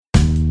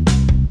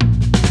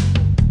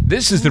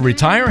This is the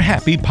Retire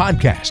Happy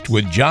podcast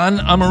with John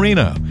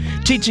Amarino,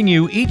 teaching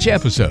you each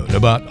episode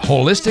about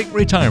holistic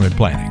retirement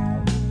planning.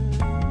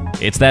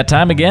 It's that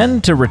time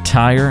again to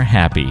retire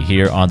happy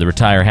here on the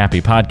Retire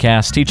Happy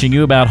podcast, teaching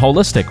you about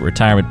holistic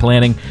retirement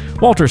planning.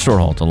 Walter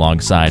Storholt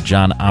alongside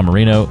John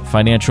Amarino,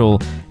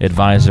 financial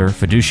advisor,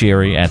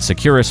 fiduciary at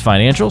Securus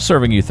Financial,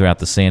 serving you throughout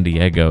the San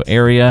Diego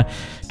area.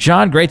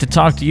 John, great to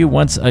talk to you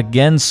once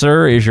again,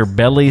 sir. Is your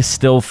belly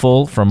still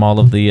full from all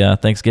of the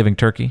Thanksgiving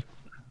turkey?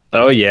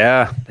 Oh,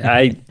 yeah.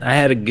 I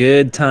had a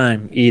good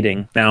time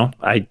eating. Now,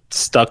 I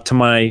stuck to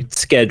my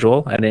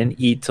schedule. I didn't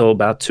eat till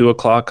about 2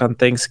 o'clock on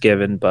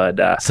Thanksgiving,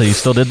 but... So you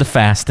still did the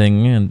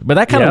fasting, but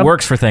that kind of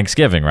works for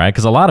Thanksgiving, right?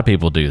 Because a lot of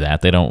people do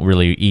that. They don't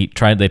really eat,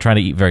 they try to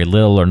eat very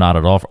little or not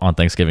at all on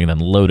Thanksgiving, then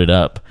load it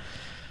up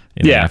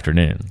in the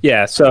afternoon.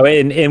 Yeah, so,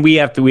 and we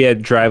had to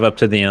drive up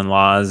to the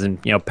in-laws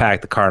and,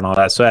 pack the car and all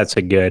that, so that's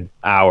a good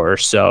hour or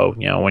so,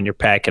 when you're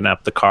packing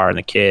up the car and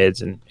the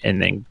kids, and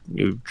then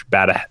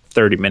about a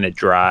 30-minute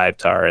drive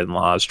to our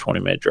in-laws,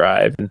 20-minute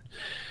drive, and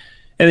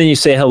then you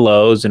say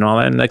hellos and all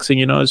that, and next thing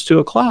you know, it's 2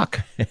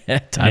 o'clock.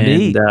 Time to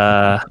eat.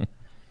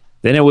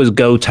 Then it was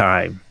go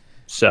time.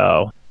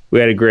 So we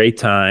had a great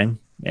time,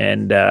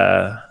 and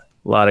a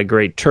lot of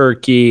great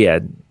turkey,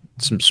 had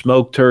some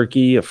smoked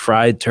turkey, a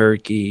fried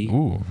turkey.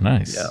 Ooh,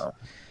 nice.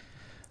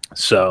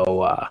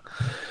 So,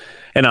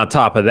 and on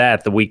top of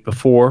that, the week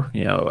before,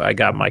 I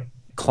got my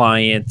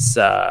clients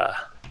the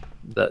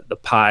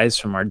pies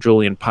from our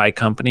Julian Pie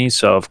Company.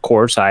 So, of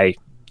course,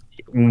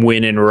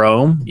 when in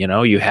Rome,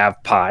 you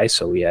have pie.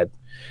 So we had,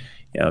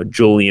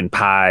 Julian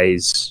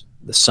pies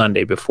the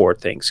Sunday before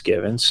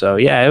Thanksgiving. So,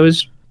 yeah,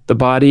 the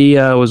body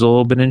was a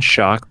little bit in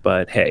shock,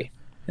 but hey,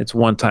 it's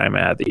one time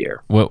out of the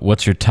year.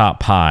 What's your top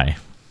pie?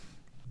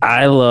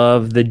 I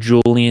love the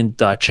Julian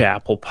Dutch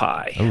apple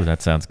pie. Oh,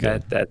 that sounds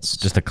good. That's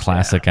just a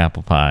classic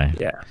apple pie.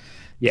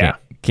 Yeah.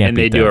 Can't and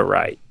they do it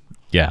right.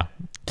 Yeah.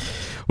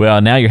 Well,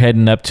 now you're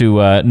heading up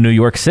to New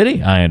York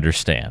City, I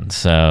understand.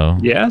 So,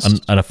 yes,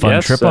 on a fun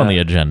trip on the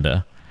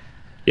agenda.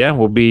 Yeah,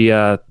 we'll be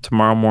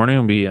tomorrow morning.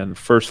 We'll be on the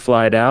first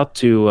flight out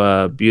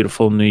to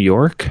beautiful New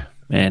York.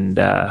 And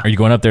are you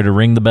going up there to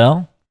ring the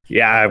bell?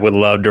 Yeah, I would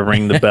love to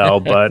ring the bell,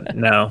 but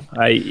no,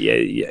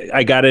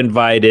 I got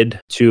invited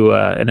to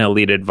an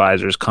Elite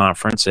Advisors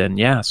conference,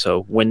 and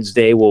so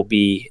Wednesday we'll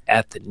be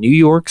at the New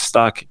York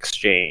Stock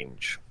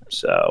Exchange.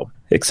 So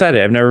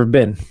excited! I've never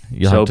been,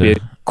 so it'll be a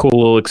cool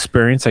little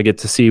experience. I get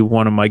to see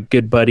one of my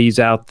good buddies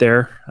out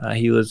there.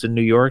 He lives in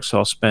New York, so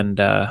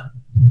I'll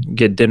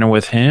get dinner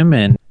with him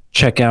and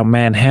check out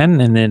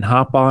Manhattan, and then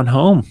hop on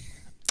home.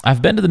 I've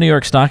been to the New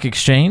York Stock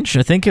Exchange.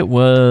 I think I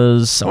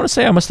must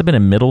have been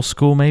in middle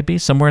school, maybe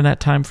somewhere in that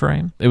time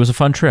frame. It was a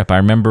fun trip. I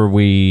remember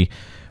we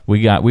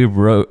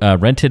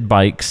rented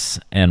bikes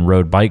and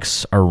rode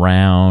bikes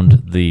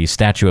around the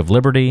Statue of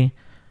Liberty.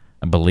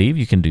 I believe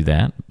you can do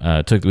that.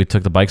 We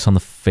took the bikes on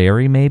the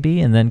ferry, maybe,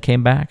 and then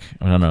came back.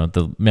 I don't know.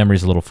 The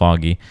memory's a little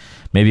foggy.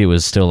 Maybe it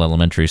was still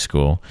elementary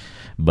school.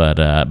 But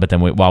then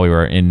while we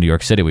were in New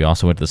York City, we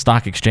also went to the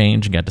Stock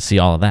Exchange and got to see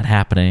all of that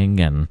happening,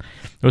 and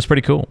it was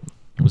pretty cool.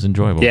 It was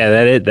enjoyable.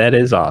 Yeah, that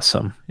is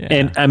awesome. Yeah.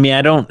 And I mean,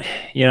 I'm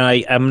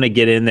going to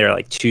get in there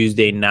like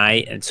Tuesday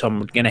night, and so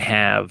I'm going to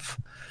have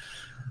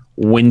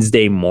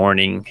Wednesday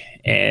morning,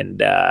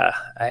 and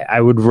I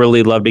would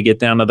really love to get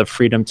down to the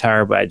Freedom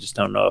Tower, but I just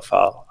don't know if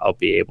I'll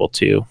be able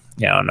to.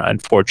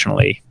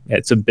 Unfortunately,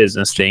 it's a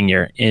business thing.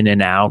 You're in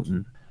and out,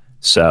 and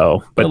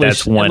so. But at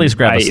least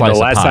grab a slice the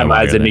last of pie time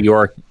I was in there. New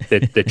York,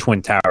 the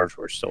Twin Towers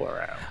were still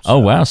around. So. Oh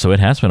wow! So it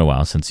has been a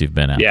while since you've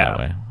been out that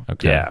way.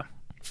 Okay. Yeah.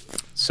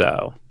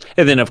 So,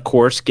 and then of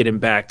course, getting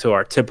back to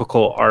our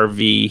typical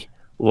RV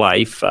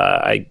life,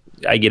 I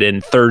get in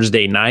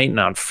Thursday night, and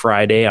on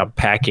Friday I'm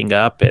packing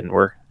up, and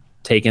we're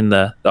taking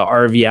the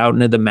RV out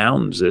into the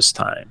mountains this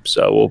time.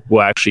 So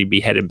we'll actually be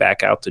heading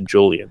back out to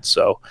Julian.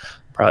 So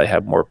probably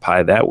have more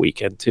pie that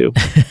weekend too.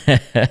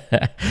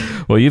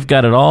 Well, you've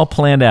got it all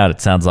planned out,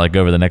 it sounds like,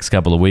 over the next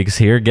couple of weeks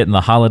here, getting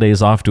the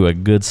holidays off to a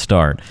good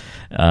start.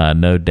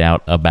 No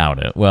doubt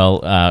about it.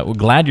 Well, we're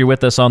glad you're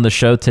with us on the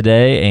show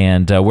today,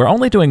 and we're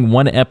only doing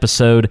one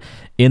episode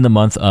in the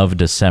month of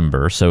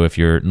December. So if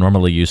you're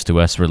normally used to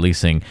us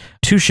releasing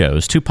two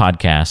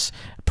podcasts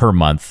per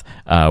month,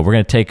 we're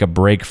going to take a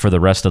break for the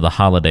rest of the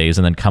holidays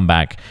and then come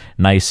back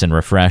nice and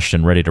refreshed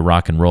and ready to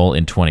rock and roll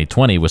in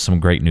 2020 with some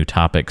great new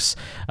topics.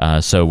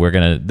 So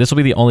this will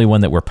be the only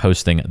one that we're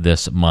posting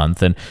this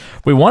month. And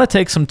we want to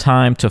take some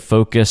time to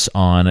focus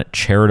on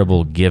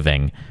charitable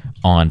giving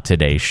on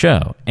today's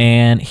show.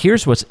 And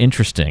here's what's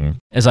interesting.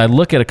 As I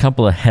look at a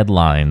couple of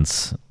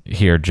headlines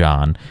here,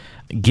 John,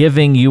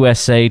 Giving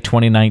USA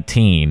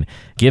 2019,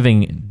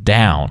 giving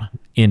down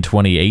in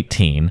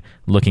 2018,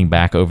 looking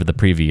back over the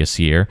previous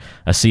year.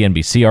 A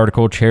CNBC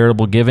article,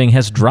 charitable giving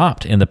has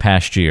dropped in the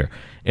past year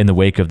in the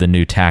wake of the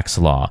new tax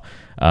law.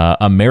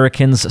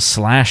 Americans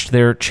slashed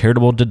their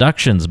charitable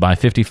deductions by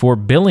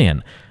 $54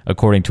 billion,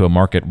 according to a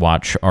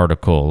MarketWatch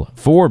article.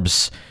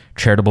 Forbes,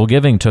 charitable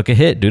giving took a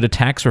hit due to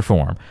tax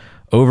reform.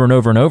 over and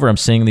over and over, I'm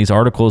seeing these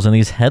articles and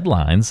these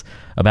headlines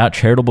about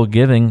charitable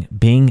giving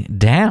being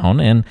down,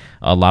 and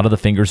a lot of the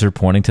fingers are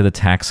pointing to the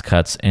Tax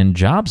Cuts and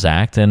Jobs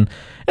Act, and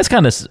it's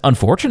kind of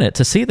unfortunate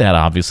to see that,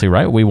 obviously,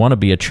 right? We want to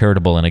be a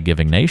charitable and a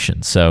giving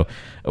nation. So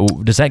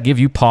does that give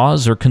you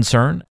pause or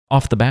concern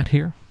off the bat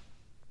here?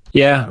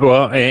 Yeah,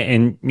 well,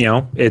 and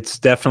it's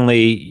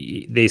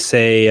definitely, they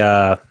say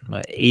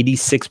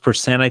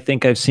 86%, I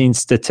think I've seen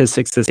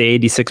statistics that say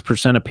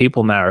 86% of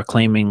people now are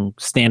claiming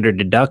standard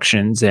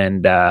deductions.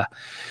 And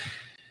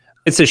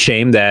it's a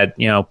shame that,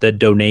 the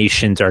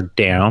donations are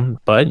down,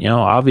 but,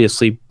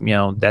 obviously,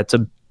 that's a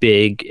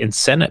big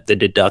incentive. The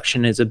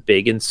deduction is a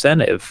big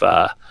incentive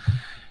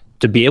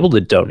to be able to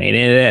donate,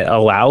 and it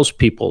allows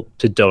people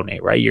to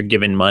donate, right? You're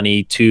giving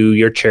money to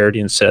your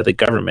charity instead of the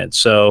government.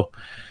 So,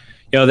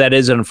 that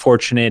is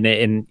unfortunate.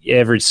 And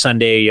every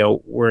Sunday,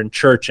 we're in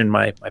church, and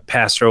my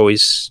pastor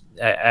always,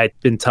 I've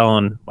been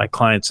telling my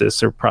clients this,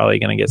 they're probably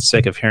going to get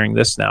sick of hearing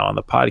this now on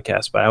the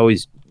podcast, but I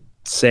always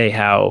say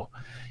how,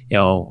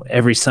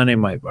 every Sunday,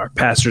 our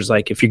pastor's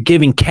like, if you're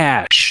giving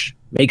cash,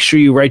 make sure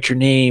you write your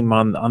name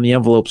on the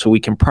envelope so we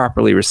can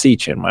properly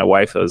receipt you. And my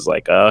wife was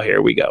like, oh,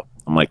 here we go.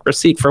 I'm like,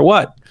 receipt for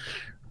what?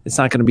 It's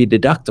not going to be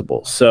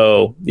deductible.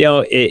 So,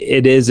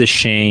 it is a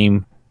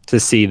shame to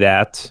see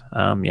that,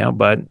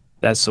 but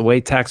that's the way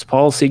tax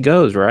policy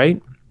goes,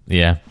 right?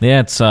 Yeah,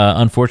 it's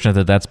unfortunate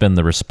that that's been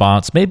the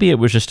response. Maybe it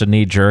was just a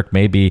knee jerk.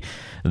 Maybe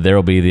there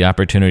will be the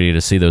opportunity to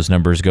see those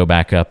numbers go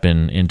back up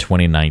in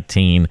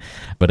 2019.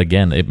 But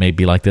again, it may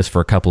be like this for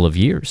a couple of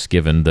years,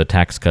 given the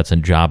Tax Cuts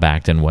and Job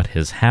Act and what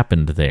has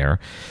happened there.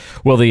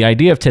 Well, the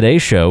idea of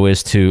today's show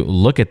is to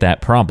look at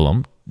that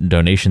problem,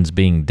 donations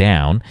being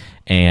down,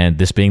 and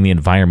this being the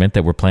environment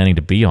that we're planning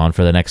to be on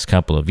for the next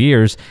couple of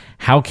years.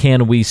 How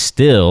can we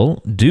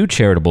still do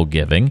charitable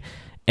giving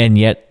and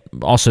yet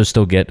also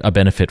still get a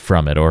benefit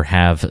from it, or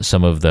have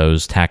some of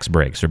those tax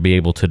breaks, or be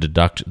able to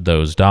deduct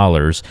those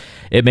dollars?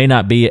 It may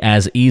not be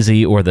as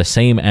easy or the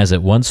same as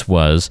it once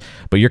was,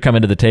 but you're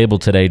coming to the table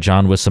today,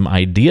 John, with some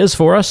ideas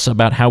for us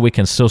about how we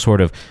can still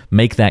sort of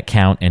make that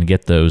count and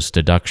get those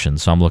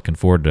deductions. So I'm looking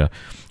forward to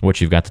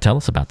what you've got to tell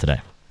us about today.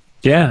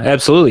 Yeah,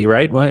 absolutely,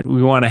 right?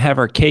 We want to have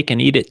our cake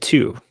and eat it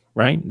too,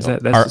 right?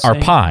 That's our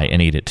pie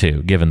and eat it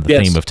too, given the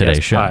theme of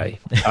today's show.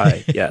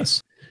 Pie,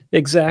 yes,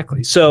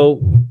 exactly.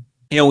 So,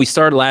 we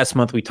started last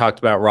month, we talked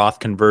about Roth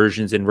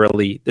conversions, and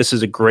really this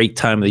is a great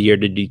time of the year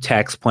to do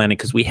tax planning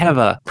because we have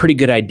a pretty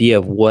good idea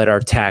of what our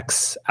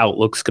tax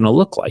outlook's going to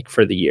look like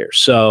for the year.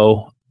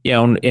 So,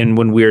 and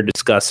when we were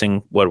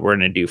discussing what we're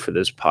going to do for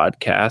this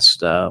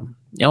podcast,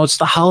 it's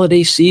the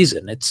holiday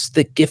season. It's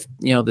the gift,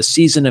 the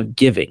season of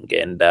giving.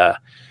 And,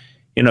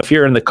 if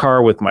you're in the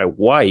car with my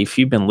wife,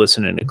 you've been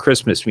listening to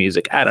Christmas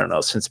music, I don't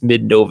know, since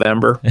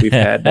mid-November. We've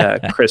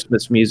had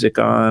Christmas music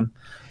on.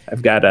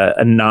 I've got a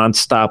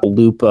nonstop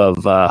loop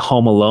of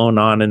Home Alone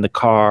on in the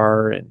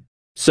car. And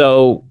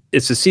so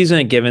it's a season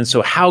of giving.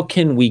 So how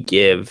can we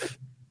give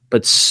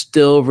but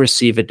still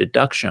receive a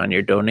deduction on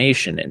your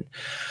donation? And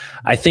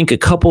I think a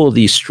couple of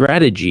these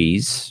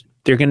strategies,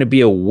 they're going to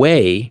be a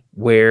way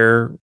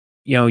where,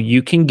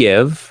 you can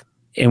give,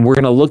 and we're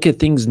going to look at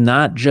things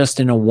not just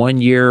in a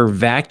 1-year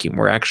vacuum.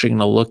 We're actually going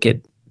to look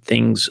at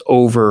things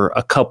over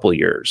a couple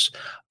years.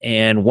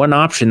 And one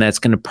option that's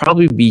going to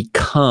probably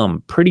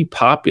become pretty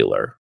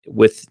popular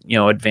with,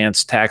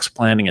 advanced tax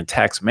planning and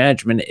tax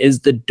management is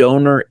the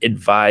donor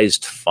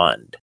advised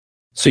fund.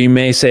 So you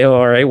may say, oh,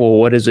 all right, well,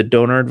 what is a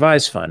donor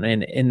advised fund?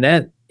 And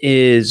that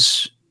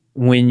is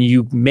when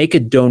you make a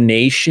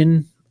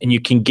donation and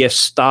you can gift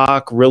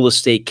stock, real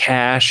estate,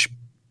 cash,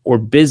 or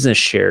business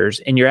shares,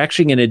 and you're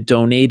actually going to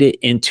donate it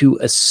into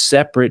a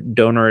separate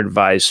donor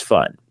advised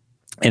fund.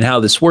 And how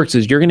this works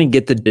is you're going to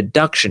get the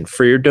deduction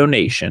for your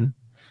donation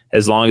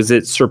as long as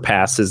it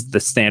surpasses the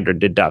standard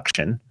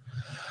deduction.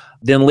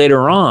 Then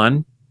later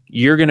on,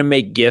 you're going to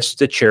make gifts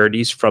to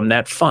charities from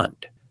that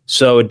fund.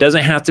 So it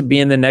doesn't have to be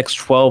in the next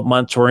 12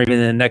 months or even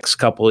in the next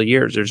couple of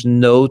years. There's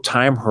no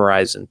time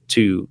horizon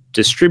to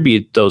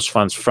distribute those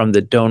funds from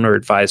the donor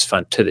advised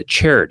fund to the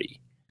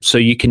charity. So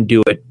you can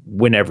do it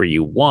whenever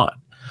you want.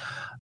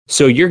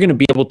 So you're going to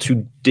be able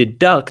to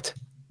deduct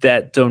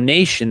that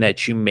donation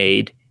that you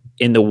made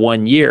in the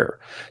 1 year.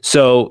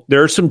 So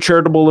there are some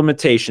charitable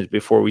limitations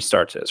before we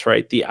start this,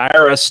 right? The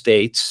IRS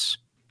states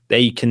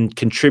that you can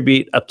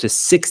contribute up to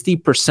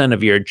 60%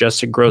 of your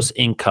adjusted gross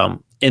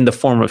income in the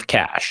form of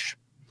cash.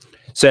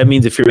 So that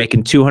means if you're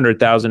making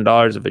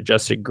 $200,000 of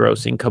adjusted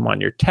gross income on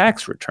your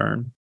tax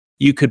return,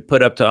 you could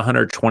put up to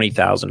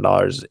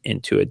 $120,000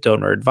 into a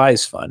donor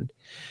advised fund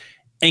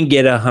and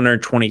get a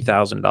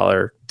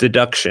 $120,000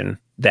 deduction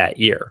that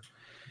year.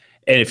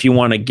 And if you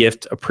want to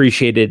gift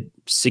appreciated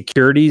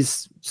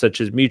securities,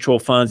 such as mutual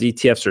funds,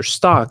 ETFs, or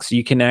stocks,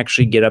 you can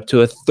actually get up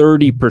to a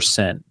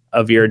 30%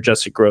 of your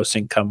adjusted gross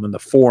income in the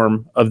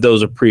form of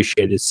those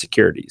appreciated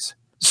securities.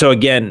 So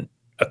again,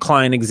 a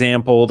client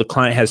example, the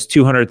client has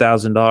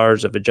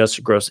 $200,000 of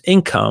adjusted gross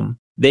income.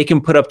 They can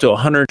put up to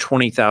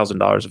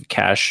 $120,000 of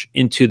cash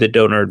into the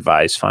donor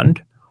advised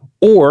fund,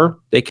 or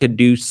they could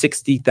do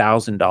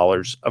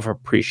 $60,000 of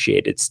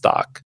appreciated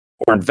stock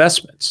or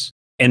investments.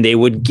 and they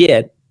would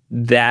get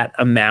that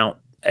amount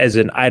as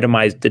an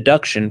itemized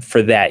deduction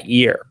for that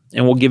year.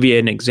 And we'll give you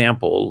an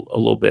example a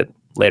little bit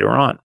later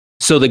on.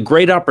 So the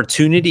great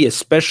opportunity,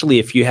 especially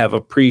if you have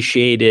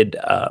appreciated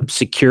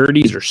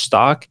securities or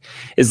stock,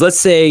 is let's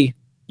say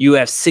you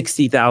have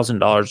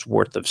 $60,000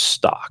 worth of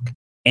stock,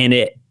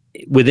 and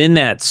within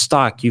that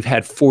stock, you've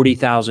had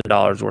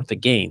 $40,000 worth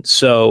of gains.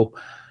 So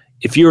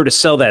if you were to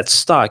sell that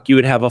stock, you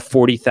would have a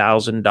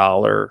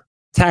 $40,000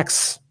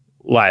 tax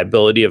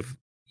liability of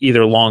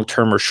either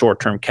long-term or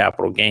short-term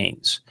capital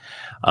gains.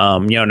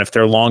 And if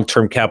they're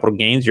long-term capital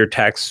gains, your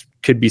tax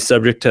could be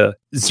subject to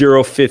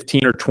 0,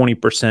 15, or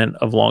 20%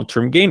 of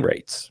long-term gain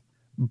rates.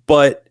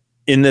 But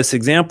in this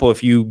example,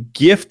 if you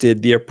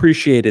gifted the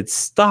appreciated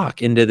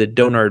stock into the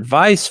donor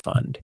advised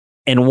fund,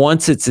 and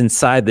once it's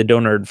inside the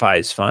donor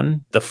advised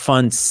fund, the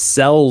fund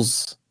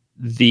sells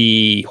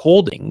the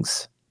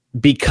holdings,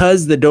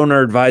 because the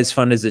donor advised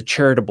fund is a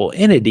charitable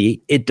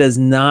entity, it does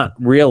not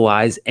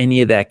realize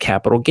any of that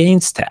capital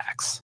gains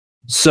tax.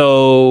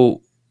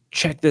 So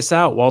check this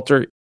out,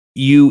 Walter.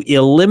 You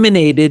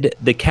eliminated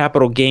the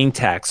capital gain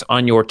tax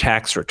on your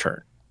tax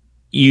return.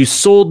 You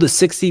sold the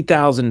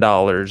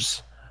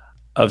 $60,000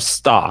 of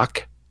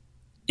stock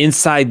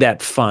inside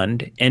that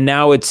fund, and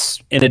now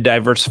it's in a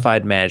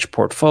diversified managed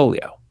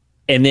portfolio.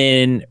 And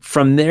then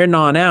from there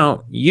on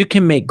out, you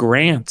can make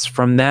grants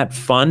from that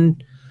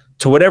fund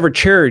to whatever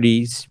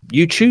charities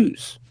you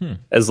choose,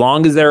 as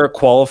long as they're a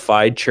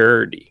qualified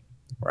charity,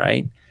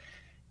 right?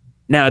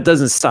 Now, it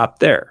doesn't stop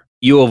there.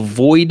 You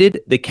avoided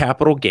the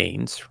capital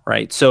gains,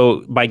 right?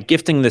 So by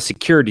gifting the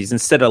securities,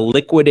 instead of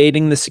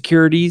liquidating the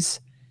securities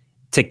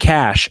to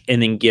cash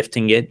and then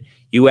gifting it,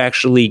 you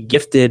actually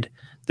gifted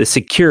the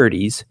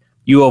securities.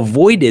 You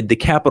avoided the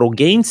capital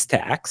gains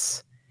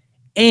tax,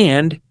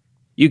 and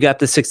you got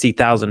the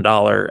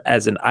 $60,000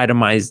 as an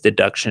itemized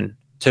deduction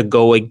to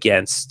go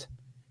against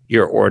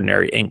your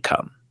ordinary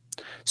income.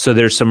 So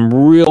there's some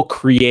real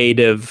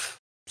creative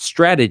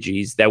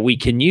strategies that we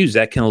can use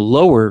that can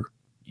lower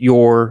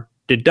your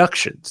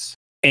deductions.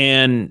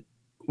 And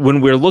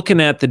when we're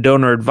looking at the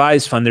donor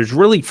advised fund, there's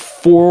really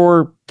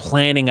 4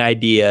 planning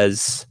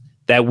ideas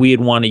that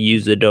we'd want to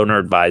use the donor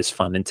advised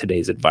fund in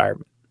today's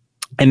environment.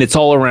 And it's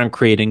all around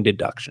creating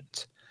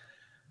deductions.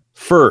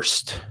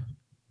 First,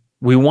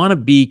 we want to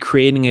be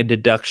creating a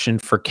deduction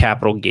for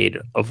capital gain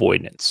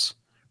avoidance,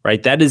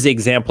 right? That is the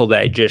example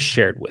that I just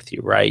shared with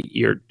you, right?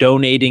 You're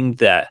donating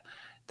that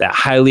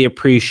highly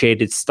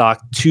appreciated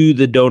stock to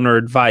the donor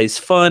advised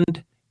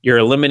fund. You're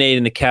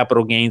eliminating the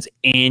capital gains,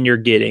 and you're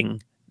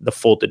getting the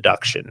full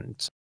deduction.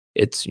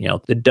 It's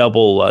the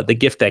double, the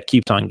gift that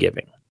keeps on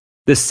giving.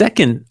 The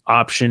second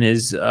option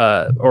is,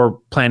 or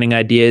planning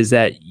idea, is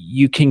that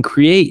you can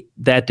create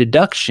that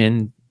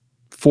deduction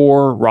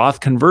for Roth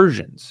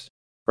conversions,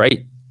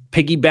 right?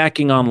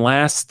 Piggybacking on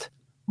last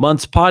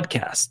month's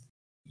podcast,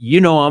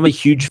 I'm a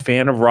huge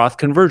fan of Roth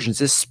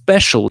conversions,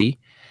 especially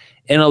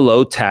in a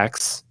low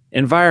tax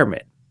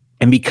environment.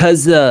 And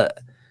because the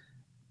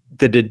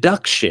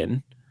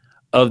deduction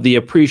of the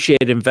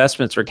appreciated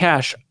investments or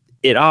cash,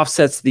 it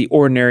offsets the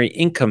ordinary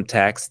income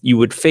tax you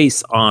would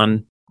face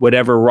on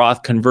whatever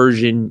Roth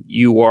conversion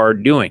you are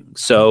doing.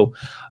 So,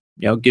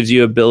 it gives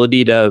you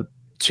ability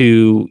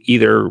to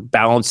either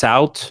balance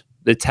out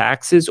the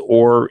taxes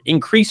or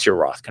increase your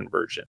Roth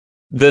conversion.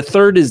 The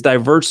third is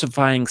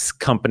diversifying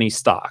company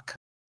stock.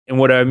 And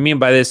what I mean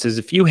by this is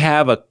if you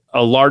have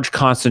a large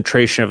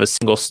concentration of a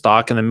single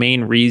stock, and the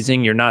main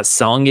reason you're not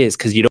selling it is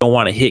because you don't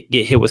want to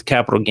get hit with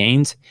capital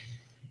gains,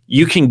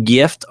 you can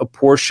gift a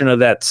portion of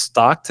that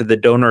stock to the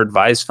donor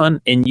advised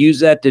fund and use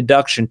that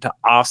deduction to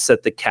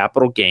offset the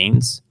capital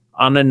gains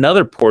on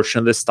another portion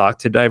of the stock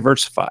to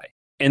diversify.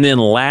 And then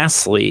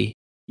lastly,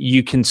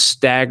 you can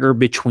stagger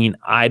between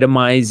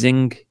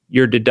itemizing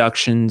your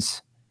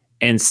deductions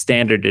and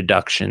standard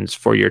deductions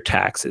for your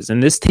taxes.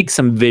 And this takes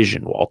some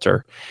vision,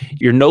 Walter.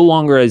 You're no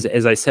longer,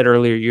 as I said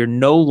earlier, you're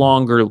no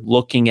longer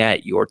looking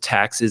at your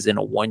taxes in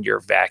a 1-year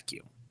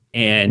vacuum.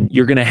 And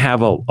you're going to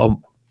have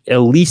at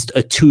least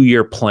a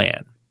 2-year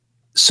plan.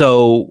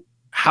 So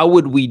how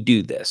would we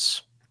do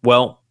this?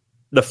 Well,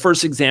 the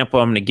first example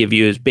I'm going to give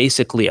you is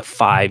basically a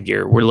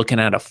 5-year. We're looking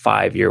at a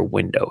 5-year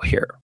window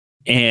here.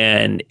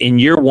 And in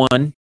year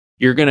 1,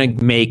 you're going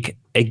to make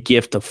a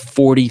gift of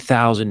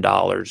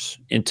 $40,000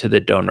 into the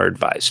donor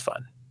advised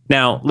fund.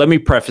 Now, let me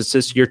preface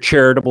this. You're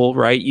charitable,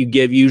 right? You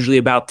give usually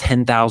about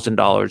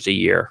 $10,000 a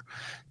year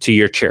to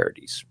your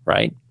charities,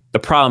 right? The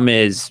problem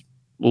is,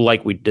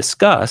 like we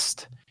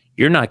discussed,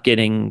 you're not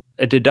getting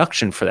a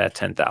deduction for that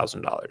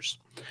 $10,000.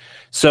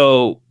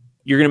 So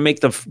you're going to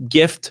make the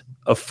gift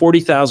of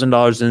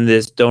 $40,000 in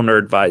this donor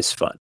advised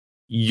fund.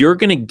 You're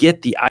going to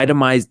get the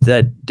itemized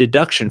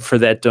deduction for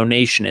that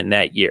donation in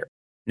that year.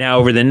 Now,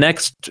 over the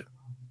next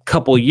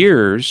couple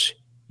years,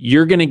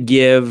 you're going to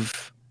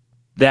give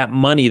that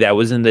money that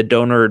was in the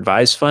donor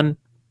advised fund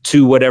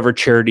to whatever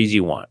charities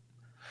you want.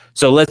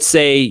 So let's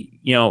say,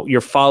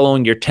 you're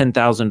following your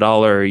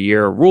 $10,000 a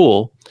year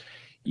rule.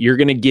 You're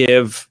going to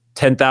give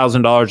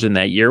 $10,000 in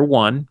that year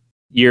 1,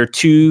 year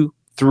 2,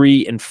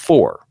 3, and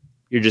 4.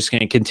 You're just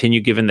going to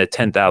continue giving the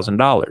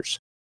 $10,000.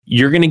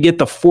 You're going to get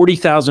the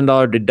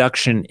 $40,000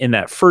 deduction in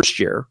that first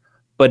year,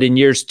 but in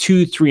years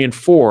 2, 3, and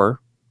 4,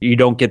 you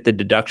don't get the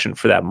deduction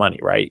for that money,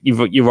 right?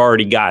 You've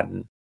already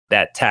gotten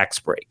that tax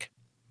break.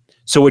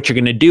 So what you're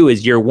going to do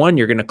is year 1,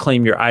 you're going to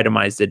claim your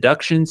itemized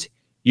deductions.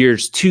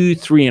 Years 2,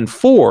 3, and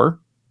 4,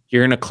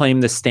 you're going to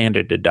claim the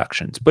standard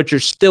deductions, but you're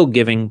still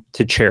giving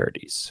to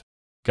charities.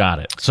 Got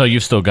it. So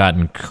you've still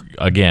gotten,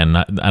 again,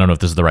 I don't know if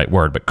this is the right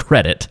word, but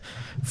credit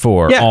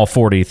for all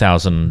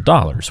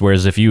 $40,000.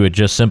 Whereas if you had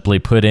just simply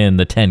put in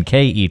the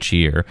 $10K each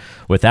year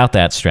without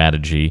that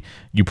strategy,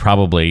 you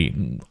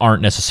probably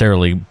aren't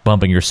necessarily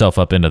bumping yourself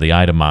up into the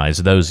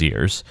itemized those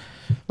years.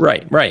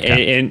 Right.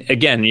 And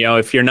again,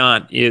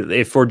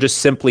 if we're just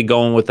simply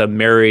going with a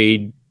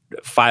married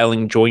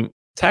filing joint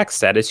tax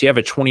status, you have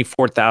a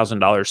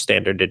 $24,000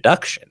 standard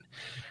deduction.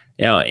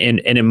 And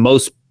in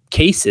most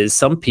cases,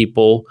 some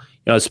people,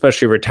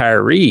 especially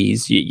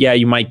retirees,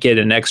 you might get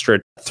an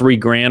extra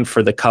 $3,000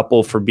 for the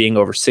couple for being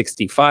over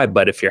 65.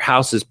 But if your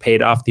house is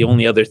paid off, the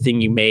only other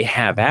thing you may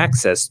have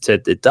access to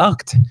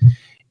deduct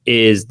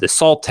is the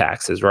SALT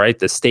taxes, right?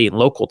 The state and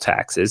local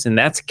taxes, and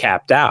that's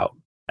capped out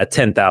at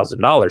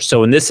 $10,000.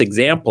 So in this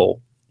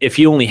example, if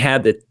you only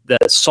had the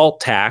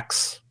SALT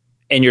tax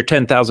and your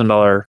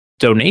 $10,000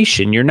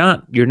 donation, you're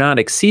not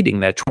exceeding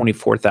that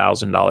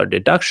 $24,000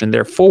 deduction.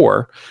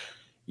 Therefore,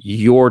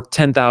 your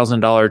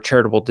 $10,000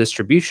 charitable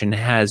distribution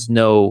has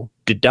no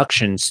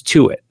deductions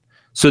to it.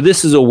 So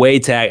this is a way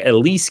to at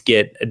least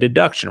get a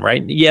deduction,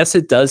 right? Yes,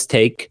 it does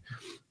take,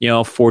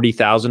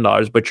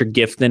 $40,000, but you're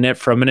gifting it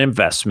from an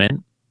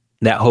investment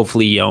that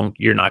hopefully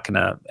you're not going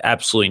to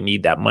absolutely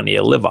need that money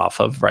to live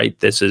off of, right?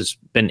 This has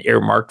been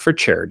earmarked for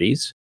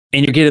charities,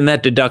 and you're getting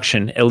that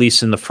deduction at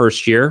least in the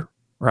first year,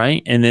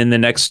 right? And then the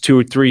next 2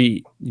 or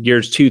 3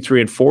 years, 2,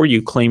 3, and 4,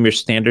 you claim your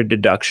standard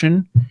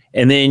deduction,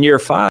 and then in year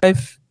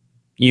 5,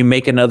 you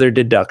make another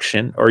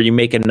deduction or you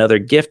make another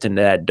gift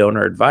into that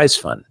donor advised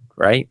fund,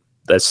 right?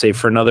 Let's say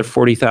for another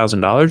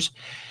 $40,000,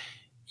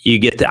 you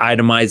get the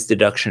itemized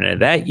deduction of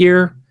that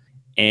year.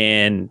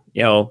 And,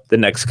 the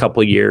next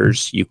couple of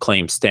years, you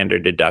claim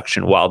standard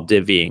deduction while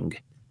divvying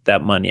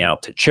that money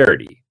out to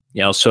charity.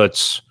 So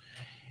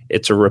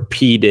it's a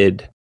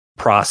repeated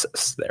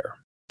process there.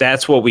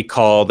 That's what we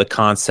call the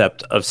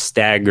concept of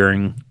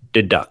staggering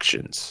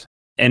deductions.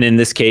 And in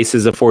this case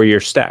is a 4-year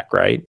stack,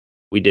 right?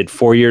 We did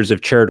 4 years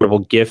of charitable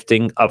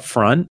gifting up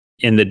front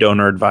in the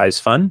donor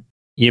advised fund.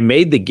 You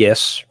made the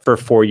gifts for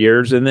 4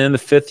 years, and then the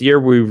 5th year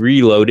we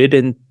reloaded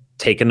and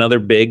take another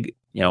big,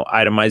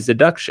 itemized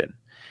deduction.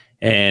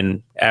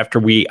 And after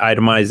we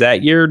itemize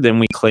that year, then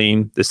we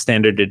claim the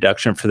standard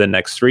deduction for the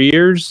next 3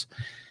 years.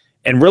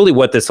 And really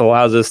what this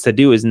allows us to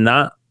do is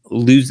not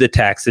lose the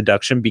tax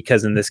deduction,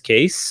 because in this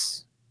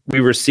case, we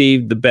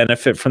received the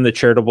benefit from the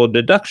charitable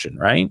deduction,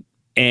 right?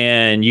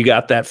 And you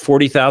got that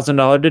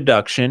 $40,000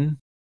 deduction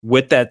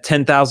with that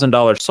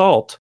 $10,000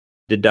 SALT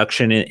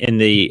deduction in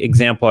the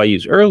example I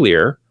used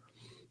earlier.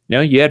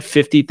 You had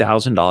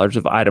 $50,000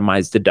 of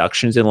itemized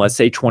deductions in, let's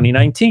say,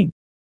 2019.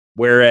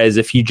 Whereas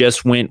if you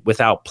just went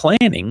without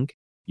planning,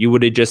 you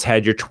would have just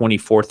had your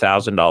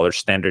 $24,000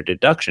 standard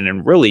deduction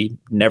and really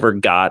never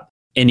got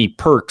any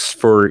perks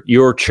for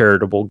your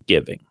charitable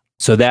giving.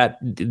 So that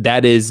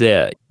is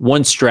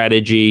one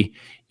strategy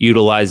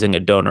utilizing a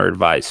donor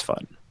advised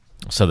fund.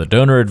 So the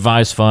donor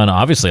advised fund,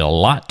 obviously a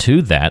lot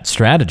to that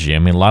strategy. I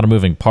mean, a lot of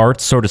moving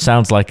parts. Sort of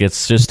sounds like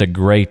it's just a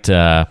great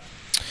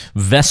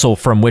vessel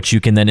from which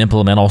you can then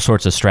implement all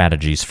sorts of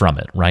strategies from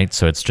it, right?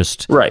 So it's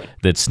just, right.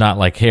 It's not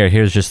like,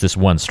 here's just this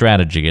one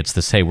strategy. It's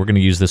this, hey, we're going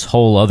to use this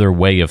whole other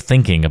way of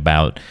thinking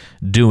about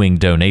doing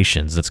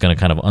donations that's going to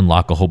kind of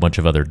unlock a whole bunch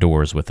of other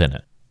doors within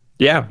it.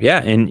 Yeah.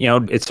 And,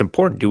 it's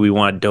important. Do we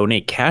want to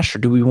donate cash or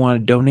do we want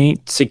to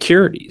donate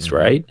securities,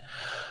 right?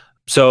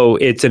 So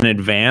it's an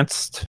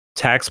advanced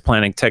tax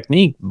planning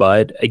technique,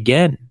 but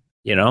again,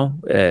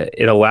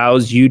 it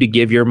allows you to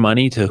give your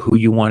money to who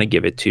you want to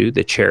give it to,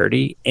 the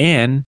charity,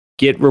 and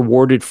get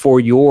rewarded for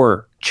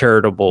your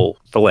charitable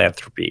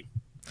philanthropy.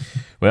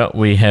 Well,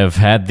 we have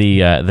had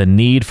the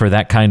need for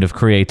that kind of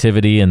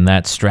creativity and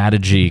that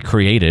strategy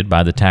created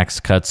by the Tax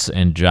Cuts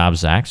and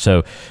Jobs Act.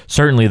 So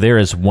certainly there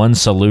is one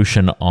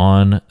solution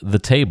on the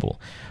table.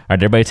 All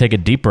right, everybody take a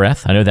deep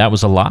breath. I know that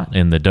was a lot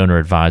in the donor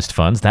advised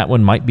funds. That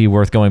one might be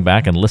worth going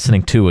back and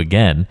listening to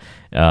again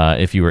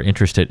if you were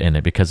interested in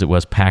it, because it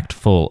was packed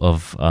full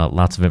of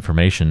lots of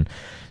information.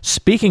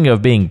 Speaking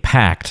of being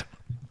packed,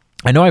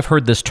 I know I've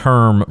heard this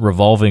term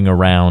revolving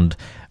around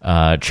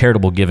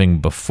charitable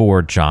giving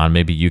before, John.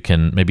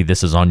 Maybe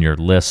this is on your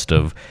list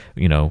of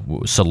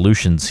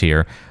solutions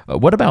here.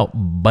 What about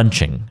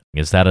bunching?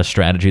 Is that a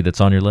strategy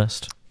that's on your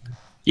list?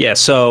 Yeah.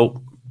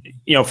 So,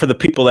 for the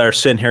people that are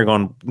sitting here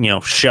going,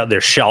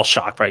 they're shell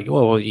shocked, right?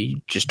 Well, you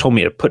just told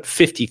me to put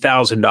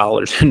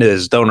 $50,000 into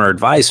this donor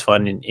advised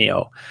fund, and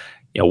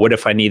what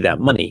if I need that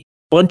money?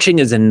 Bunching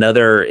is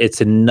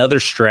another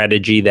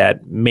strategy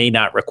that may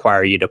not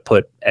require you to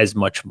put as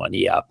much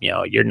money up.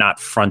 You're not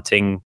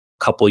fronting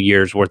a couple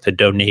years worth of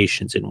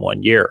donations in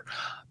 1 year.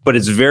 but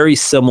it's very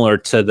similar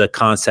to the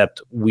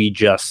concept we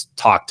just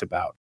talked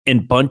about.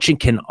 And bunching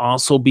can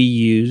also be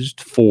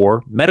used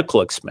for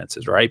medical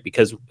expenses, right?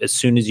 Because as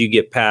soon as you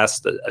get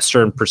past a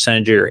certain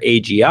percentage of your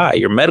AGI,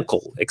 your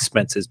medical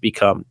expenses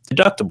become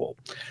deductible.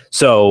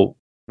 So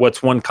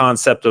what's one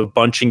concept of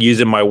bunching?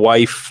 Using my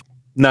wife,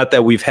 not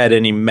that we've had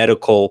any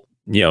medical,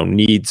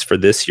 needs for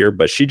this year,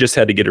 but she just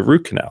had to get a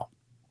root canal.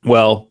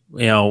 Well,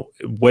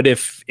 what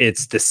if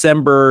it's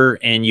December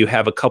and you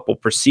have a couple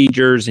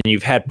procedures and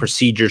you've had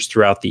procedures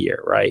throughout the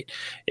year, right?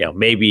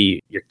 Maybe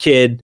your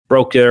kid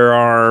broke their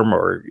arm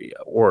or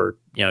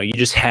you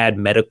just had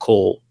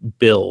medical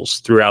bills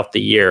throughout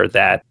the year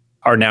that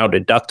are now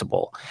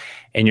deductible.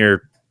 And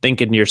you're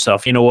thinking to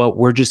yourself, you know what,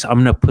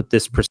 I'm going to put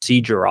this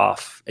procedure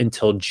off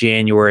until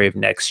January of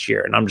next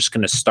year. And I'm just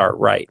going to start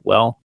right.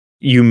 Well,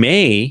 you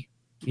may,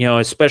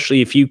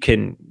 especially if you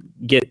can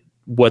get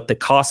what the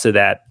cost of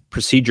that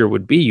procedure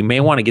would be, you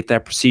may want to get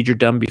that procedure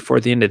done before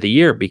the end of the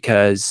year,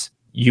 because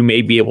you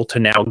may be able to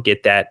now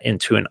get that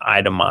into an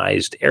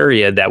itemized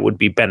area that would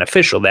be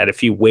beneficial. That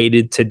if you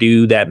waited to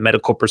do that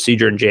medical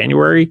procedure in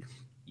January,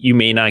 you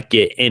may not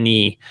get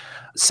any,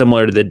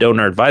 similar to the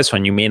donor advised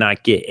fund, you may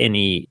not get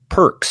any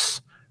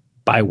perks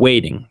by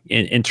waiting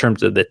in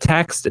terms of the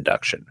tax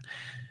deduction.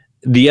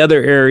 The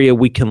other area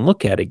we can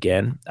look at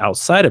again,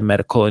 outside of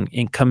medical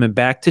and coming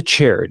back to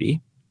charity,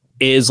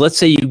 is let's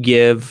say you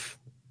give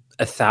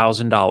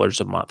 $1,000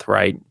 a month,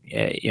 right?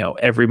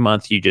 Every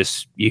month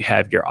you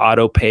have your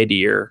auto pay to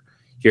your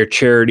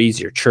charities,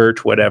 your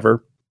church,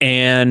 whatever,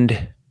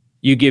 and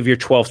you give your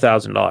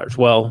 $12,000.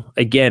 Well,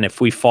 again,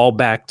 if we fall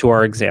back to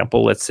our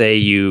example, let's say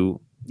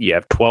you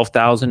have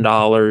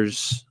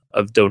 $12,000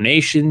 of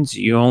donations,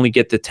 you only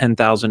get the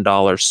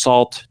 $10,000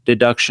 SALT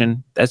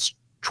deduction. That's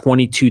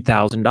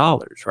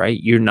 $22,000, right?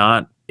 You're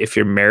not, if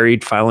you're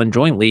married, filing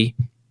jointly,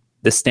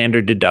 the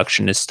standard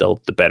deduction is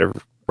still the better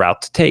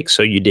route to take.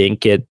 So you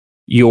didn't get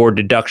your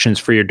deductions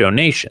for your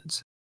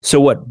donations. So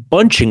what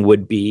bunching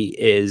would be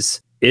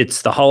is,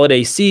 it's the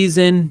holiday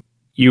season.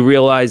 You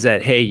realize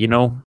that, hey,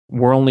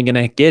 we're only going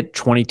to get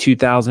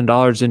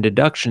 $22,000 in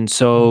deduction.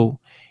 So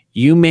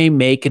you may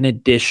make an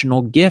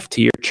additional gift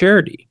to your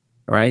charity,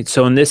 right?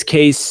 So in this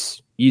case,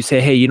 you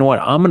say, hey, you know what?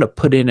 I'm going to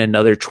put in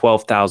another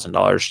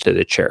 $12,000 to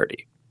the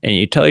charity. And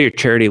you tell your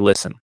charity,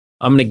 listen,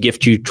 I'm going to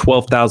gift you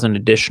 $12,000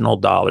 additional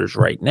dollars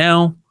right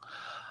now.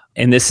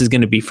 And this is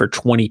going to be for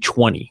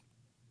 2020.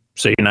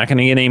 So you're not going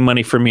to get any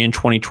money from me in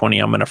 2020.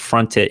 I'm going to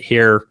front it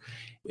here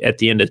at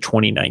the end of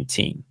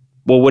 2019.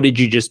 Well, what did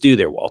you just do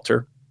there,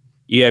 Walter?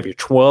 You have your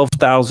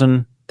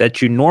 $12,000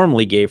 that you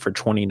normally gave for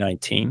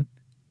 2019.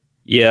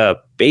 You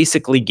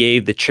basically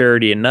gave the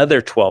charity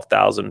another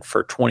 $12,000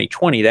 for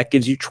 2020. That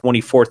gives you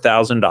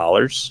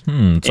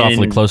 $24,000. It's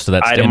awfully close to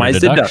that itemized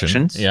standard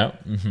deductions. Yeah.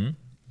 Mm-hmm.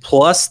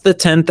 Plus the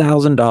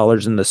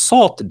 $10,000 in the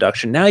SALT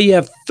deduction. Now you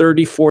have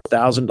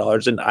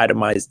 $34,000 in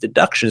itemized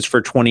deductions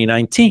for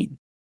 2019.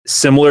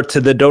 Similar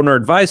to the donor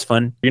advised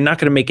fund, you're not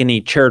going to make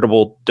any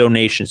charitable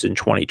donations in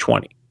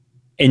 2020.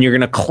 And you're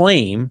going to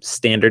claim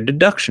standard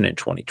deduction in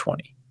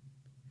 2020.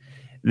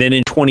 Then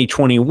in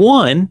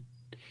 2021,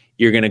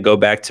 you're going to go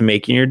back to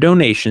making your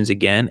donations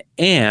again.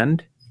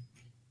 And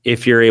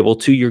if you're able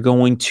to, you're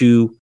going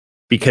to,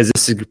 because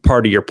this is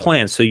part of your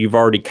plan, so you've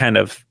already kind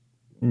of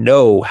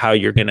know how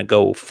you're going to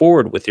go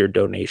forward with your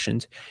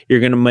donations. You're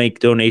going to make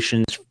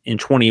donations in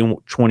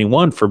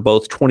 2021 for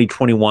both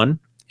 2021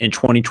 and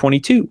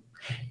 2022.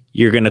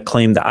 You're going to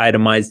claim the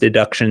itemized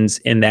deductions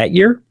in that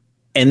year.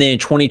 And then in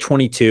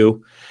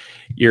 2022,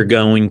 you're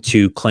going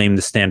to claim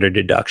the standard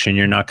deduction.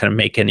 You're not going to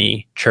make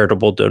any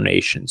charitable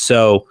donations.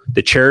 So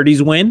the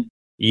charities win,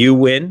 you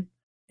win,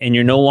 and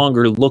you're no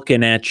longer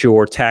looking at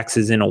your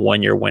taxes in a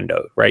 1-year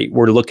window, right?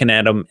 We're looking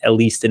at them at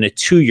least in a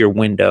 2-year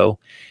window,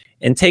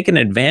 and taking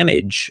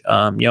advantage,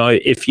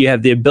 if you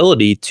have the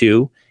ability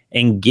to,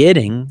 and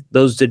getting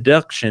those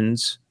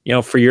deductions,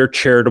 for your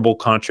charitable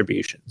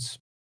contributions.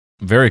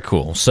 Very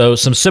cool. So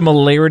some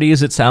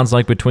similarities, it sounds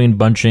like, between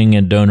bunching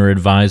and donor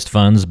advised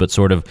funds, but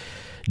sort of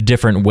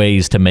different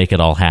ways to make it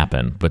all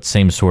happen, but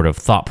same sort of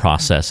thought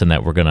process in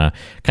that we're going to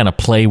kind of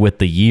play with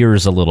the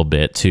years a little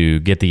bit to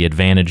get the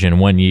advantage in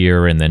 1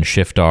 year and then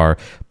shift our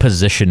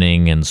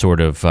positioning and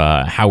sort of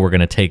how we're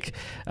going to take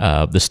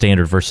the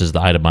standard versus the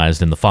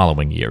itemized in the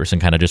following years, and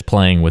kind of just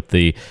playing with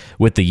the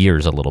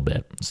years a little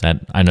bit.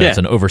 I know it's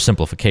an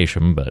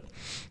oversimplification, but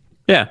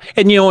yeah.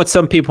 And you know what?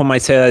 Some people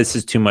might say this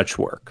is too much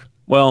work.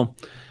 Well,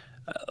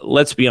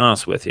 let's be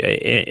honest with you.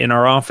 In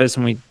our office,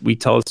 and we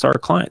tell this to our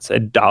clients,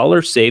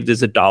 $1 saved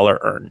is $1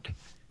 earned.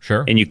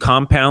 Sure. And you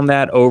compound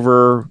that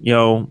over,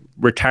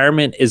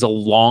 retirement is a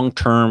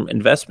long-term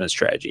investment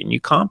strategy, and you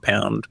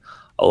compound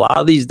a lot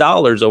of these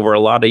dollars over a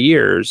lot of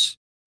years,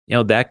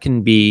 that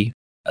can be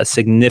a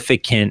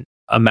significant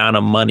amount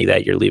of money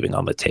that you're leaving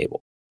on the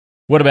table.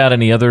 What about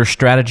any other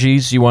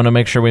strategies you want to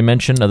make sure we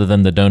mention other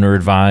than the donor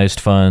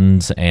advised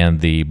funds and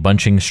the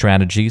bunching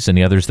strategies?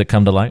 Any others that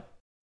come to light?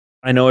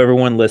 I know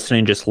everyone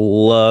listening just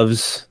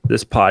loves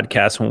this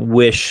podcast and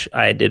wish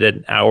I did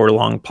an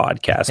hour-long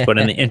podcast, but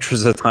in the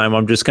interest of time,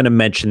 I'm just going to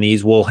mention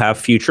these. We'll have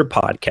future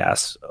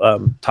podcasts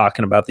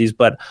talking about these,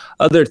 but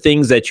other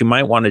things that you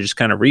might want to just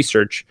kind of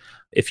research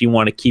if you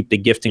want to keep the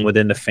gifting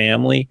within the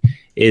family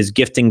is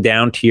gifting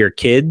down to your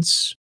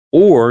kids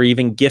or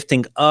even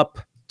gifting up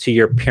to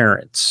your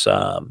parents.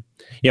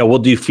 We'll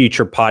do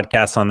future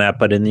podcasts on that,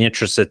 but in the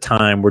interest of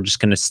time, we're just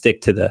going to stick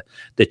to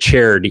the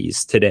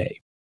charities today.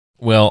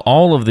 Well,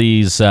 all of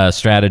these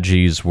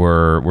strategies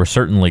were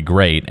certainly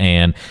great,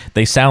 and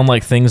they sound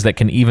like things that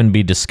can even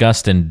be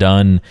discussed and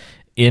done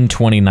in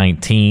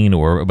 2019,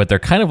 but they're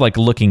kind of like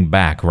looking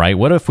back, right?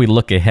 What if we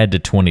look ahead to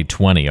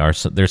 2020?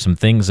 There's some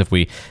things, if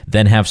we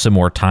then have some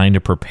more time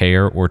to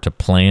prepare or to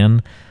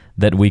plan,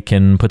 that we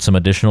can put some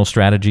additional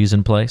strategies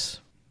in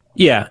place?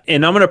 Yeah,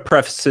 and I'm going to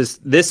preface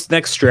this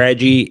next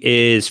strategy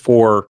is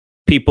for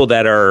people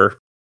that are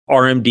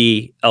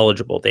RMD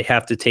eligible. They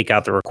have to take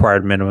out the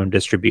required minimum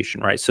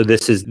distribution, right? So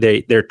this is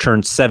they're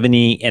turned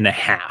 70 and a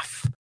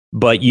half.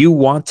 But you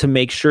want to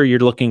make sure you're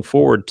looking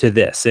forward to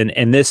this.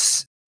 And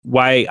this,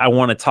 why I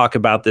want to talk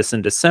about this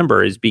in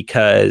December is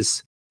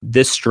because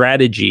this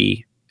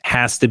strategy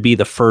has to be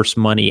the first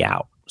money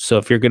out. So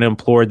if you're going to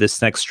employ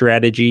this next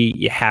strategy,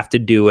 you have to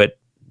do it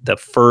the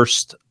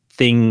first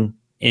thing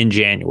in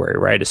January,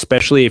 right?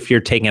 Especially if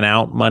you're taking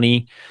out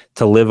money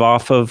to live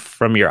off of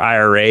from your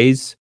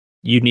IRAs.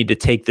 You need to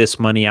take this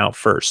money out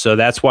first. So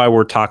that's why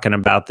we're talking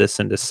about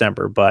this in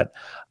December. But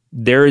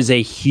there is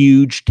a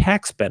huge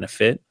tax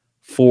benefit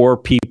for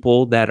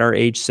people that are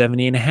age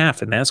 70 and a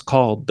half, and that's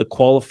called the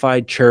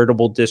Qualified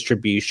Charitable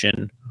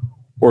Distribution,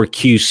 or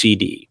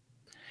QCD.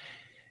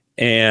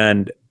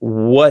 And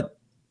what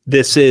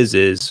this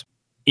is,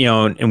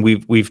 and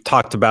we've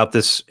talked about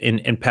this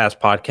in past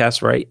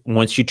podcasts, right?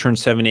 Once you turn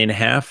 70 and a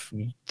half,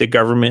 the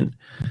government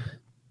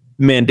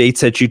mandates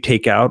that you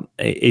take out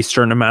a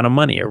certain amount of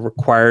money, a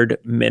required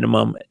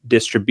minimum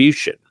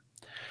distribution.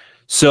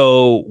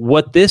 So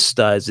what this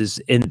does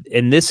is,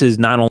 and this is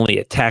not only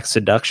a tax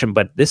deduction,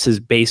 but this is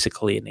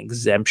basically an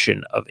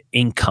exemption of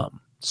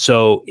income.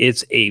 So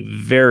it's a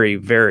very,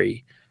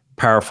 very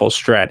powerful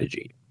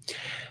strategy.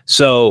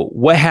 So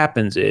what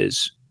happens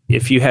is,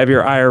 if you have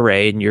your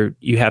IRA and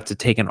you have to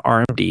take an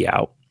RMD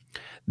out,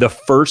 the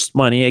first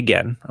money,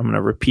 again, I'm going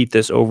to repeat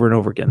this over and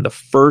over again, the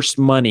first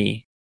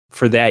money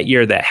for that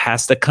year that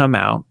has to come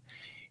out,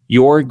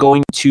 you're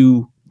going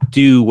to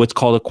do what's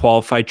called a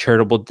qualified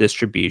charitable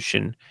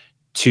distribution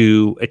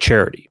to a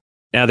charity.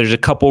 Now, there's a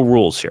couple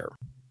rules here.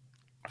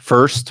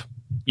 First,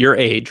 your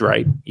age,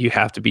 right? You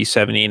have to be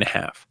 70 and a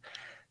half.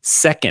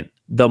 Second,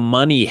 the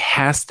money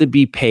has to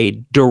be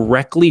paid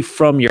directly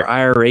from your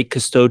IRA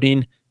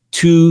custodian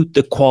to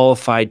the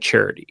qualified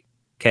charity.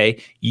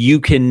 Okay? You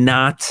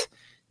cannot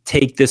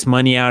take this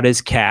money out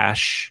as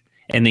cash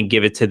and then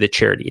give it to the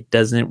charity. It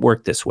doesn't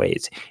work this way.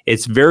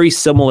 It's very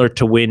similar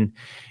to when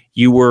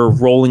you were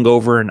rolling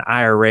over an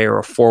IRA or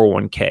a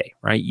 401k,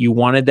 right? You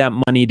wanted that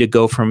money to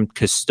go from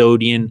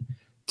custodian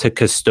to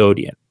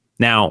custodian.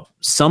 Now,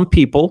 some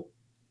people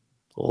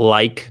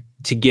like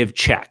to give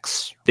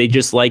checks. They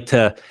just like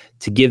to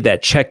give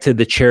that check to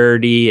the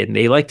charity, and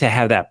they like to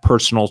have that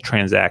personal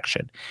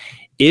transaction.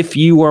 If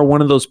you are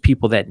one of those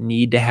people that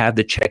need to have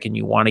the check and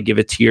you want to give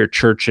it to your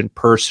church in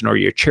person or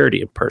your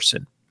charity in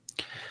person,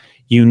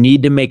 you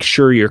need to make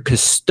sure your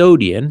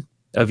custodian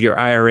of your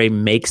IRA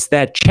makes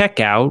that check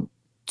out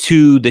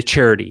to the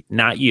charity,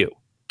 not you,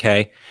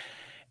 okay?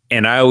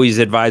 And I always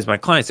advise my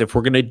clients, if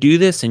we're going to do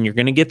this and you're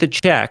going to get the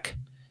check,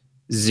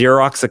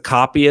 Xerox a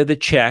copy of the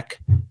check,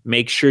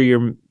 make sure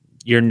you're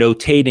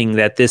notating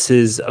that this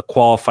is a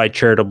qualified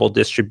charitable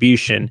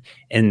distribution,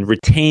 and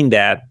retain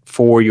that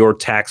for your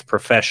tax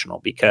professional,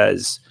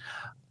 because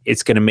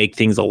it's going to make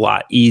things a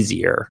lot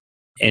easier.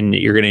 And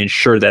you're going to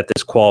ensure that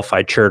this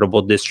qualified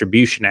charitable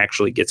distribution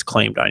actually gets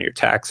claimed on your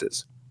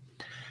taxes.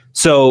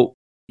 So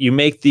you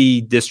make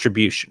the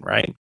distribution,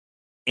 right?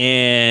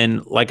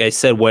 And like I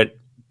said, what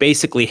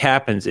basically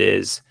happens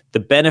is the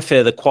benefit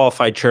of the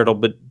qualified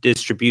charitable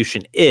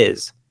distribution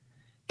is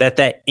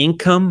that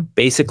income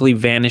basically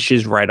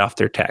vanishes right off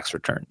their tax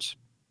returns.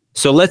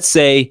 So let's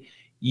say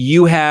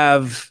you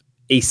have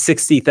a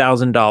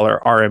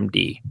 $60,000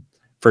 RMD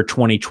for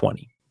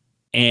 2020.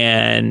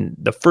 And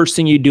the first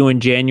thing you do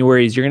in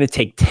January is you're going to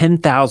take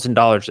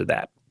 $10,000 of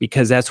that,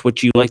 because that's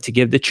what you like to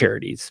give to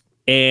charities.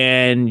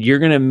 And you're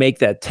going to make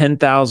that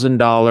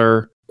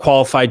 $10,000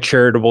 qualified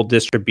charitable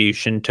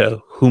distribution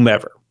to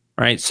whomever,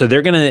 right? So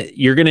you're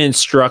going to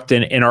instruct,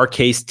 in our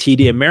case,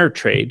 TD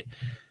Ameritrade,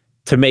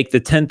 to make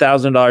the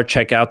 $10,000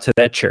 check out to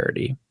that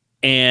charity.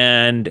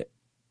 And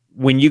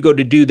when you go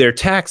to do their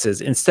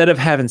taxes, instead of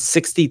having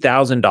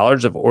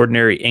 $60,000 of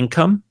ordinary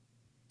income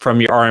from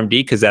your RMD,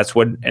 because that's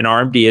what an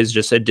RMD is,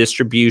 just a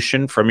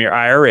distribution from your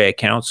IRA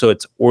account, so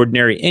it's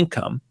ordinary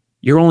income,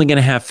 you're only going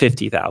to have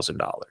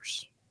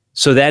 $50,000.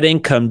 So that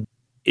income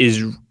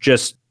is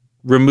just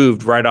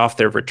removed right off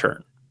their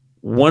return.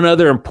 One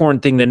other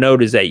important thing to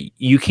note is that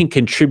you can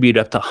contribute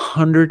up to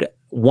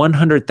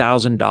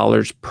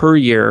 $100,000 per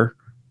year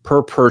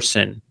per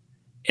person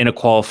in a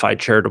qualified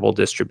charitable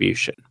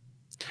distribution.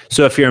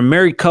 So if you're a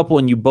married couple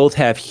and you both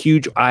have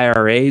huge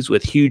IRAs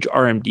with huge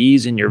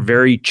RMDs and you're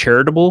very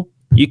charitable,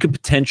 you could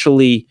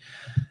potentially,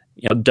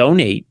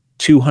 donate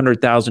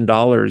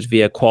 $200,000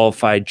 via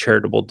qualified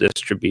charitable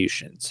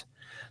distributions.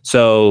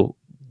 So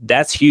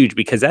that's huge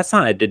because that's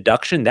not a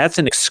deduction, that's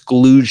an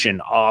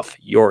exclusion off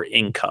your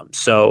income.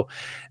 So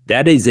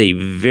that is a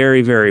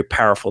very, very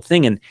powerful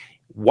thing. And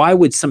why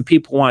would some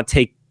people want to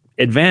take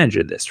advantage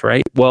of this,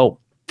 right? Well,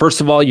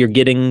 first of all, you're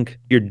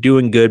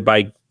doing good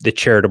by the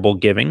charitable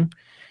giving.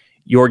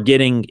 You're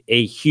getting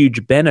a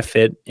huge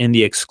benefit in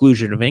the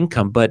exclusion of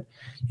income. But,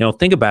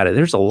 think about it.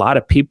 There's a lot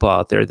of people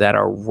out there that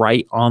are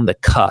right on the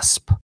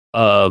cusp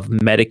of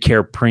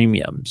Medicare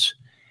premiums.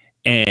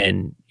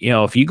 And,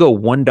 if you go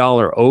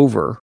 $1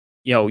 over,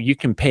 you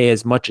can pay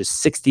as much as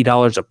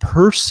 $60 a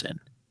person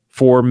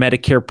for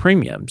Medicare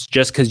premiums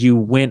just because you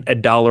went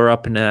 $1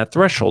 up in that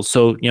threshold.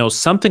 So,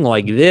 something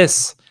like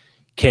this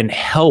can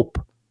help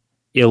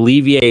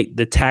alleviate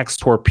the tax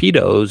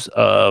torpedoes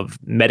of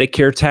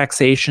Medicare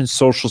taxation,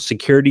 Social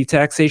Security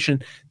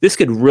taxation. This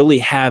could really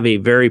have a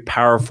very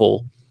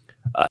powerful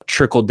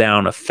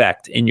trickle-down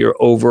effect in your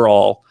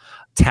overall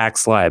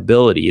tax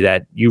liability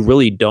that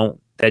you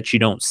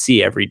don't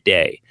see every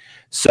day.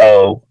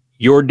 So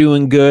you're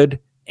doing good,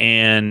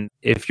 and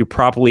if you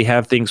properly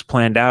have things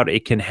planned out,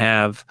 it can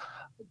have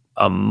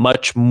a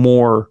much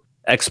more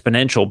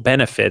exponential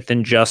benefit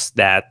than just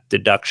that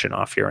deduction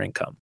off your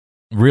income.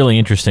 Really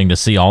interesting to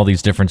see all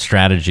these different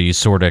strategies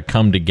sort of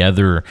come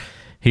together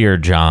here,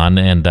 John.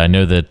 And I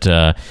know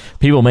that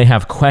people may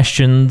have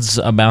questions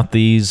about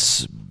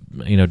these,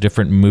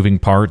 different moving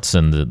parts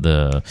and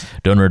the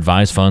donor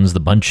advised funds, the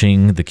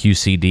bunching, the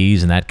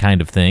QCDs, and that kind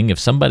of thing. If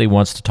somebody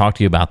wants to talk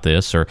to you about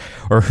this, or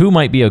who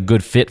might be a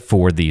good fit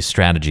for these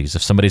strategies,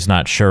 if somebody's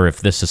not sure if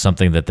this is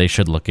something that they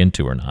should look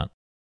into or not.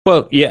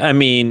 Well, yeah, I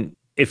mean,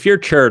 if you're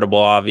charitable,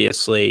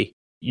 obviously,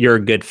 you're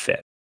a good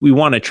fit. We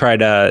want to try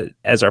to,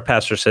 as our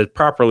pastor says,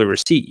 properly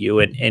receipt you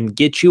and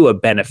get you a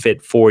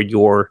benefit for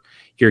your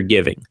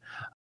giving.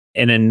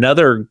 And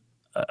another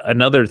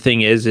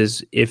thing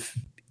is if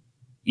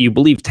you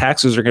believe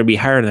taxes are going to be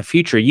higher in the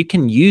future, you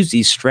can use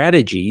these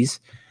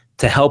strategies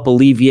to help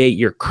alleviate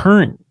your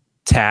current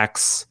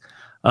tax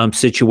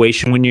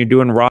situation when you're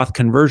doing Roth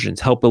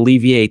conversions, help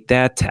alleviate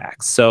that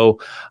tax.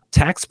 So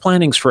tax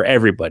planning's for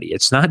everybody.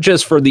 It's not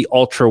just for the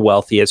ultra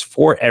wealthy, it's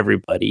for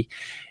everybody.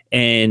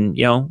 And,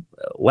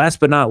 last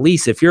but not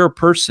least, if you're a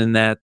person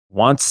that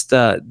wants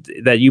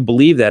that you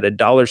believe that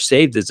 $1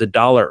 saved is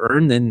 $1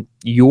 earned, then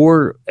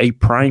you're a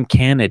prime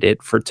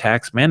candidate for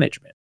tax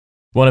management.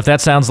 Well, if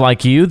that sounds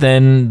like you,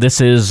 then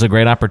this is a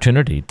great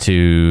opportunity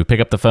to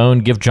pick up the phone,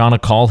 give John a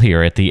call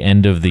here at the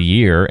end of the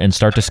year, and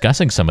start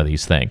discussing some of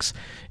these things.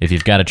 If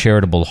you've got a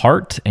charitable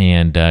heart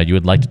and you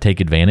would like to take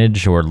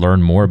advantage or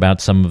learn more about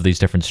some of these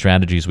different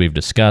strategies we've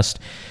discussed,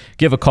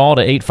 give a call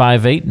to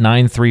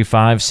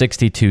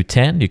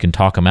 858-935-6210. You can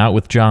talk them out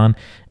with John,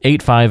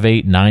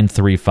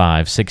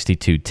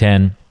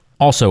 858-935-6210.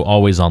 Also,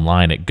 always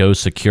online at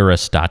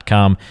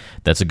GoSecurus.com.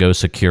 That's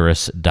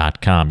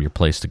GoSecurus.com, your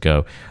place to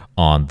go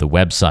on the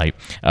website.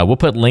 We'll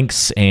put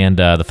links and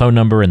the phone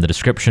number in the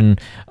description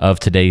of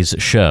today's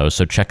show,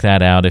 so check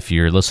that out if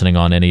you're listening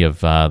on any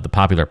of the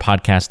popular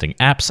podcasting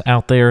apps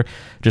out there.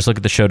 Just look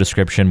at the show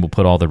description. We'll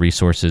put all the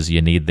resources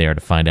you need there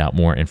to find out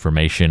more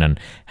information and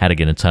how to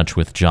get in touch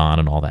with John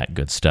and all that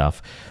good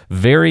stuff.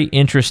 Very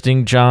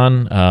interesting,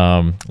 John.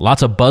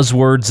 Lots of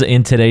buzzwords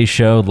in today's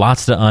show,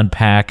 lots to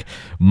unpack.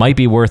 Might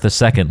be worth a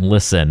second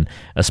listen,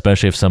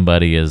 especially if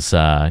somebody is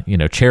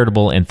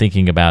charitable and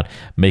thinking about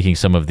making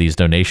some of these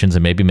donations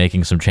and maybe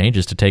making some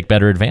changes to take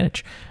better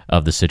advantage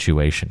of the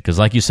situation. Because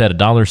like you said,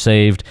 $1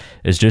 saved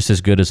is just as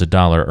good as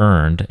 $1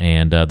 earned.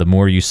 And the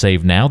more you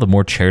save now, the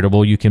more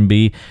charitable you can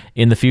be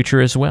in the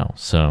future as well.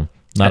 So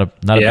not a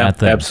bad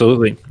thing.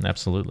 Absolutely.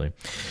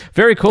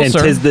 Very cool, and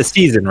sir. 'Tis the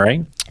season,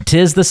 right?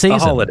 'Tis the season.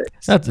 The holidays.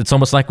 It's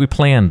almost like we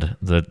planned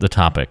the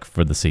topic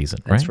for the season,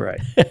 right? That's right.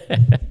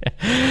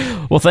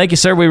 Well, thank you,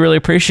 sir. We really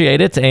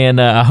appreciate it. And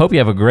I hope you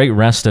have a great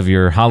rest of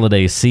your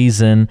holiday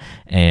season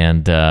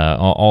and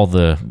all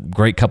the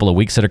great couple of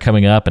weeks that are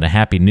coming up, and a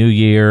happy new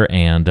year.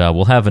 And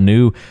we'll have a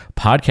new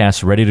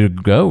podcast ready to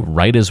go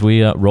right as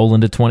we roll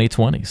into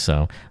 2020.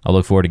 So I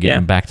look forward to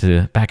getting back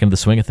into the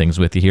swing of things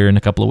with you here in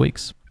a couple of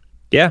weeks.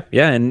 Yeah.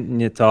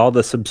 And to all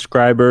the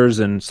subscribers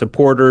and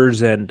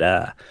supporters and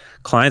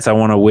clients, I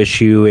want to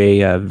wish you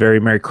a very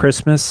Merry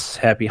Christmas,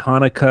 Happy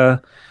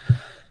Hanukkah,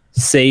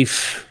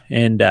 safe,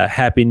 and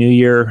Happy New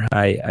Year.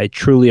 I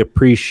truly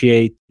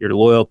appreciate your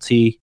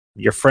loyalty,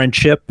 your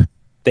friendship.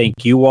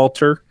 Thank you,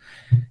 Walter.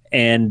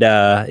 And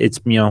it's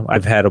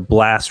I've had a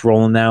blast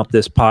rolling out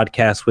this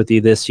podcast with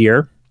you this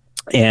year.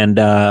 And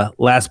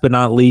last but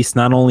not least,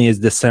 not only is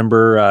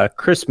December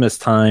Christmas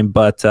time,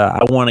 but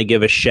I want to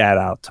give a shout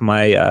out to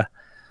my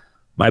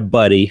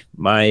buddy,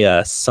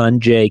 my son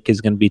Jake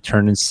is going to be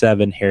turning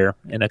 7 here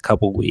in a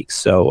couple weeks.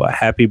 So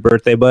happy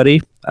birthday,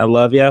 buddy. I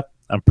love you.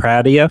 I'm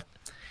proud of you.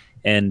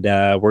 And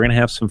we're going to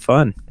have some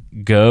fun.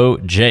 Go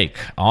Jake.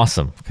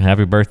 Awesome.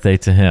 Happy birthday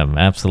to him.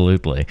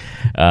 Absolutely.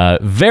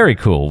 Very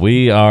cool.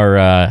 We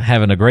are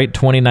having a great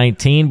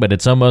 2019, but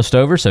it's almost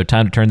over, so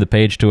time to turn the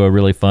page to a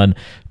really fun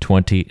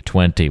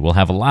 2020. We'll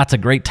have lots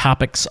of great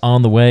topics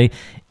on the way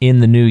in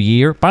the new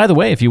year. By the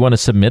way, if you want to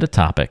submit a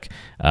topic,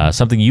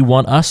 something you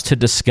want us to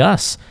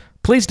discuss,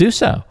 please do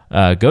so.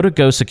 Go to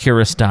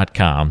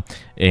GoSecurus.com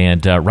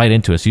and write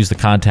into us. Use the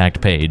contact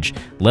page.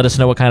 Let us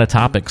know what kind of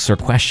topics or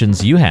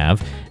questions you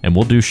have, and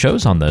we'll do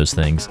shows on those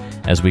things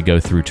as we go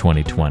through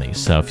 2020.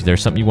 So if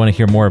there's something you want to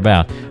hear more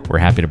about, we're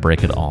happy to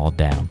break it all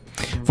down.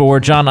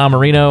 For John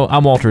Amarino,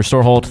 I'm Walter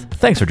Storholt.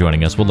 Thanks for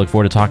joining us. We'll look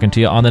forward to talking to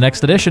you on the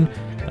next edition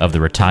of the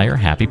Retire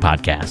Happy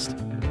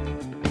Podcast.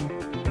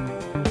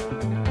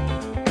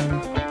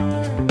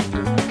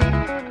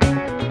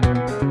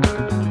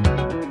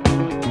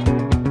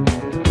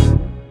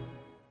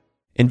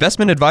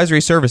 Investment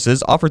advisory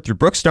services offered through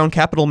Brookstone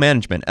Capital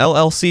Management,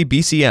 LLC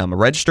BCM, a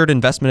registered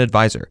investment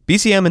advisor.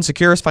 BCM and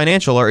Securus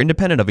Financial are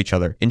independent of each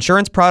other.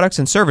 Insurance products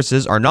and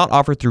services are not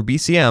offered through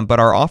BCM, but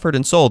are offered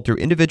and sold through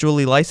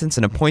individually licensed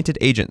and appointed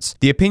agents.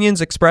 The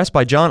opinions expressed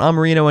by John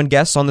Amarino and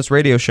guests on this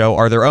radio show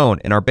are their own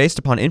and are based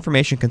upon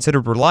information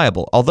considered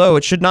reliable, although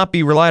it should not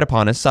be relied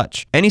upon as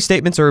such. Any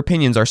statements or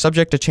opinions are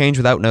subject to change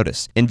without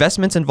notice.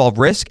 Investments involve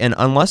risk and,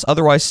 unless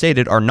otherwise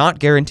stated, are not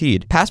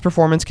guaranteed. Past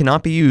performance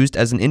cannot be used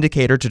as an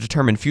indicator to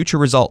determine future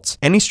results.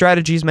 Any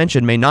strategies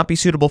mentioned may not be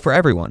suitable for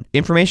everyone.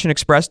 Information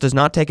expressed does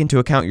not take into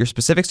account your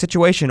specific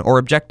situation or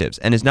objectives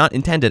and is not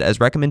intended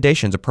as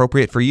recommendations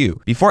appropriate for you.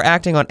 Before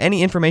acting on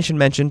any information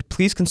mentioned,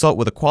 please consult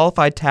with a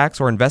qualified tax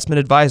or investment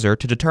advisor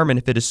to determine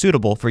if it is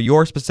suitable for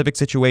your specific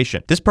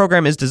situation. This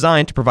program is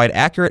designed to provide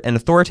accurate and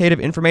authoritative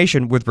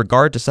information with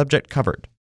regard to subject covered.